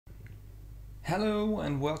Hello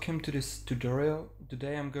and welcome to this tutorial.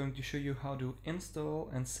 Today I'm going to show you how to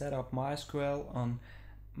install and set up MySQL on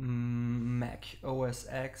Mac OS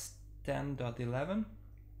X 10.11,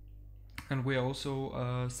 and we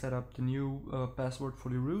also set up the new password for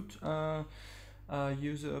the root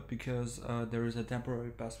user, because there is a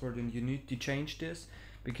temporary password and you need to change this,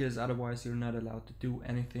 because otherwise you're not allowed to do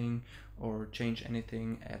anything or change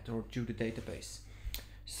anything at or to the database.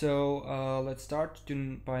 So let's start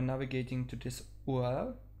by navigating to this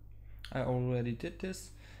URL. I already did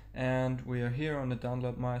this, and we are here on the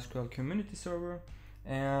download MySQL community server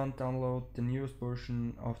and download the newest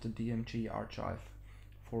version of the DMG archive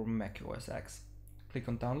for Mac OS X. Click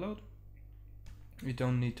on download. You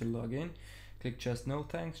don't need to log in. Click just no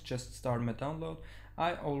thanks, just start my download.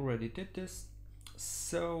 I already did this,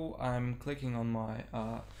 so I'm clicking on my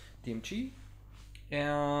DMG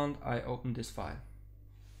and I open this file.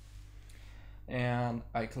 And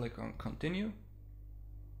I click on continue,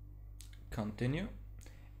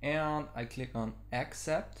 and I click on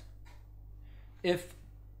accept if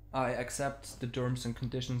I accept the terms and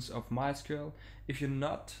conditions of MySQL. If you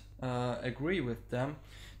not agree with them,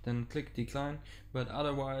 then click decline, but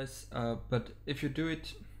otherwise, but if you do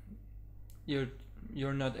it,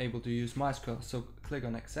 you're not able to use MySQL, so click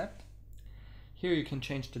on accept. Here you can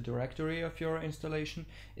change the directory of your installation.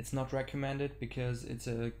 It's not recommended because it's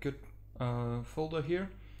a good folder here.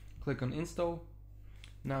 Click on install.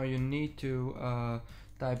 Now you need to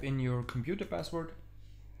type in your computer password.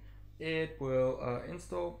 It will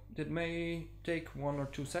install. It may take 1 or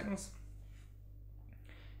 2 seconds.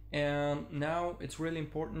 And now it's really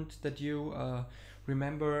important that you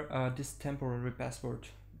remember this temporary password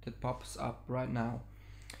that pops up right now,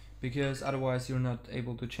 because otherwise you're not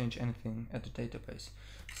able to change anything at the database.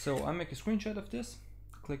 So I make a screenshot of this,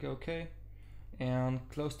 click OK, and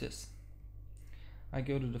close this. I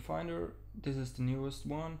go to the Finder. This is the newest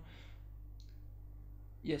one.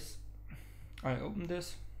 Yes, I open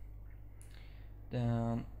this,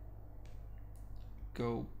 then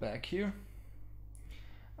go back here.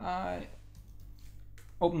 I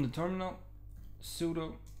open the terminal,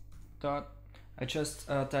 sudo dot. I just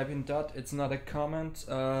type in dot. It's not a comment,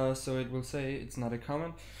 so it will say it's not a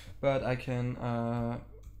comment, but I can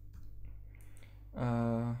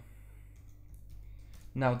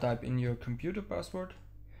now type in your computer password.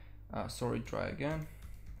 Try again.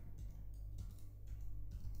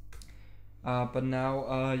 But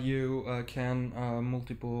now you can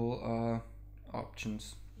multiple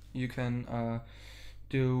options. You can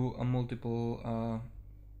do multiple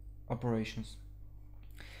operations.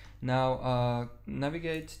 Now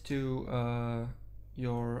navigate to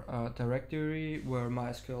your directory where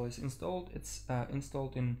MySQL is installed. It's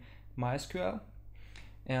installed in MySQL.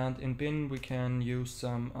 And in bin we can use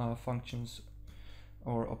some functions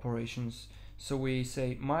or operations. So we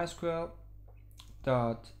say mysql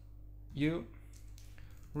dot u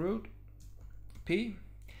root p,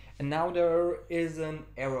 and now there is an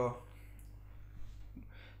error.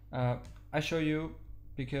 I show you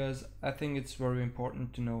because I think it's very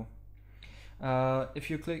important to know.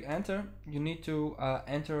 If you click enter, you need to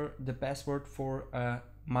enter the password for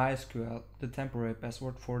MySQL, the temporary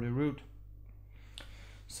password for the root.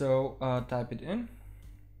 So type it in.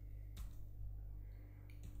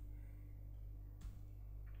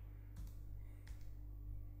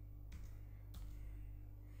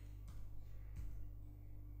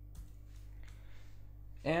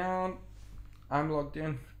 And I'm logged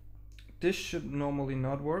in. This should normally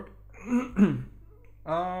not work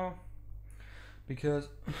because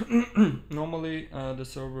normally the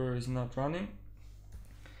server is not running.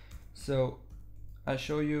 So I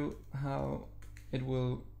show you how it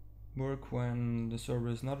will work when the server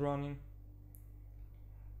is not running.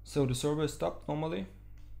 So the server is stopped normally.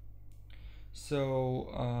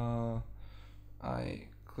 So I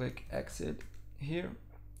click exit here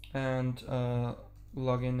and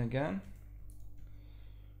log in again.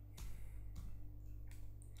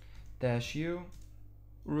 -u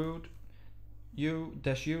root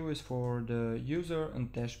 -u is for the user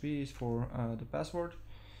and -b is for the password.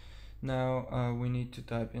 Now we need to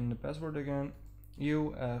type in the password again.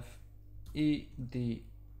 UFEDFU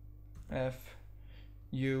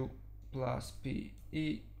plus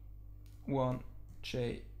PE1JF.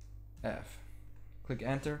 Click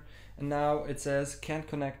enter, and now it says can't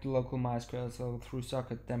connect to local MySQL, so through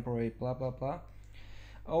socket temporary blah blah blah.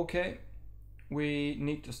 Okay, we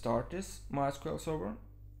need to start this MySQL server.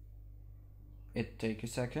 It takes a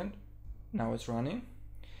second. Now it's running,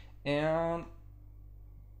 and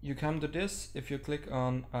you come to this if you click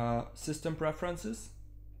on system preferences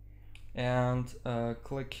and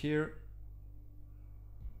click here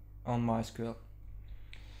on MySQL.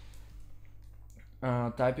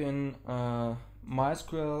 Type in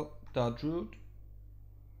mysql.root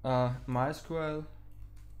mysql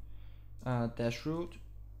 -root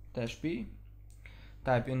 -b.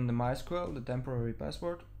 Type in the MySQL, the temporary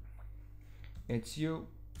password. It's you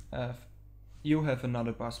have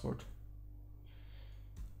another password.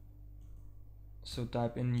 So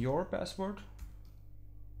type in your password.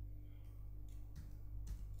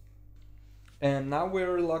 And now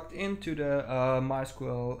we're logged into the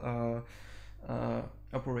MySQL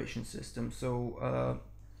operation system. So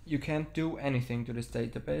you can't do anything to this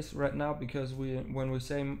database right now, because when we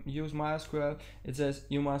say use MySQL, it says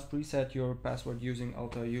you must preset your password using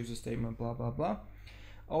alter user statement, blah blah blah.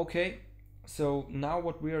 Okay, so now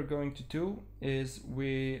what we are going to do is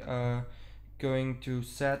we are going to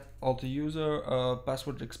set alter user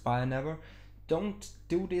password expire never. Don't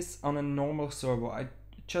do this on a normal server.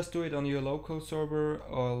 Just do it on your local server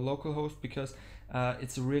or local host, because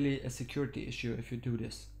it's really a security issue if you do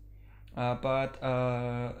this. But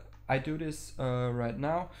I do this right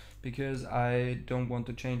now because I don't want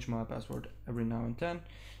to change my password every now and then.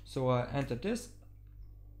 So I enter this.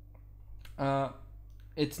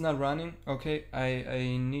 It's not running. Okay,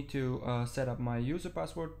 I need to set up my user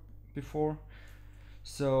password before.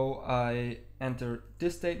 So I enter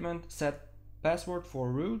this statement: set password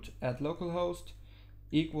for root at localhost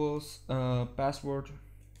equals password,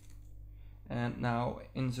 and now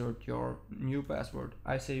insert your new password.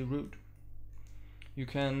 I say root. You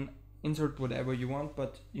can insert whatever you want,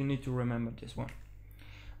 but you need to remember this one.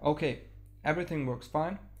 Okay, everything works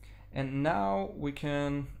fine, and now we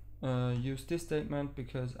can use this statement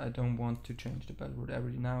because I don't want to change the password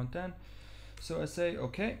every now and then. So I say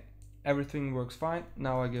okay, everything works fine.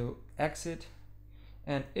 Now I go exit,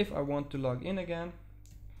 and if I want to log in again,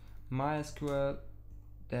 mysql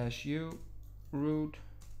 -u root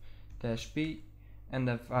 -b, and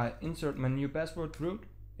if I insert my new password root,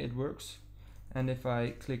 it works. And if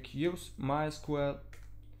I click use MySQL,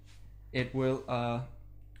 it will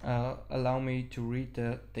allow me to read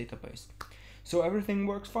the database. So everything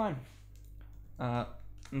works fine.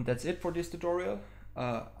 And that's it for this tutorial.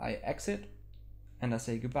 I exit and I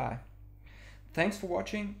say goodbye. Thanks for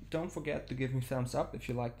watching. Don't forget to give me thumbs up if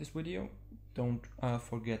you like this video. Don't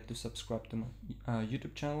forget to subscribe to my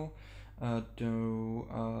YouTube channel to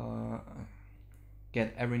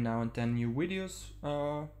get every now and then new videos.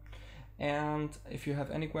 And if you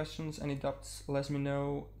have any questions, any doubts, let me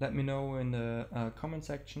know in the comment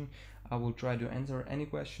section. I will try to answer any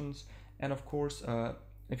questions. And of course,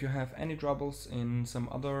 if you have any troubles in some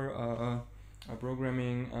other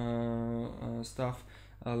programming stuff,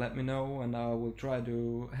 let me know, and I will try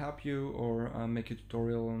to help you or make a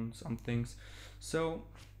tutorial on some things. So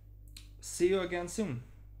see you again soon.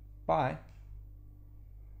 Bye.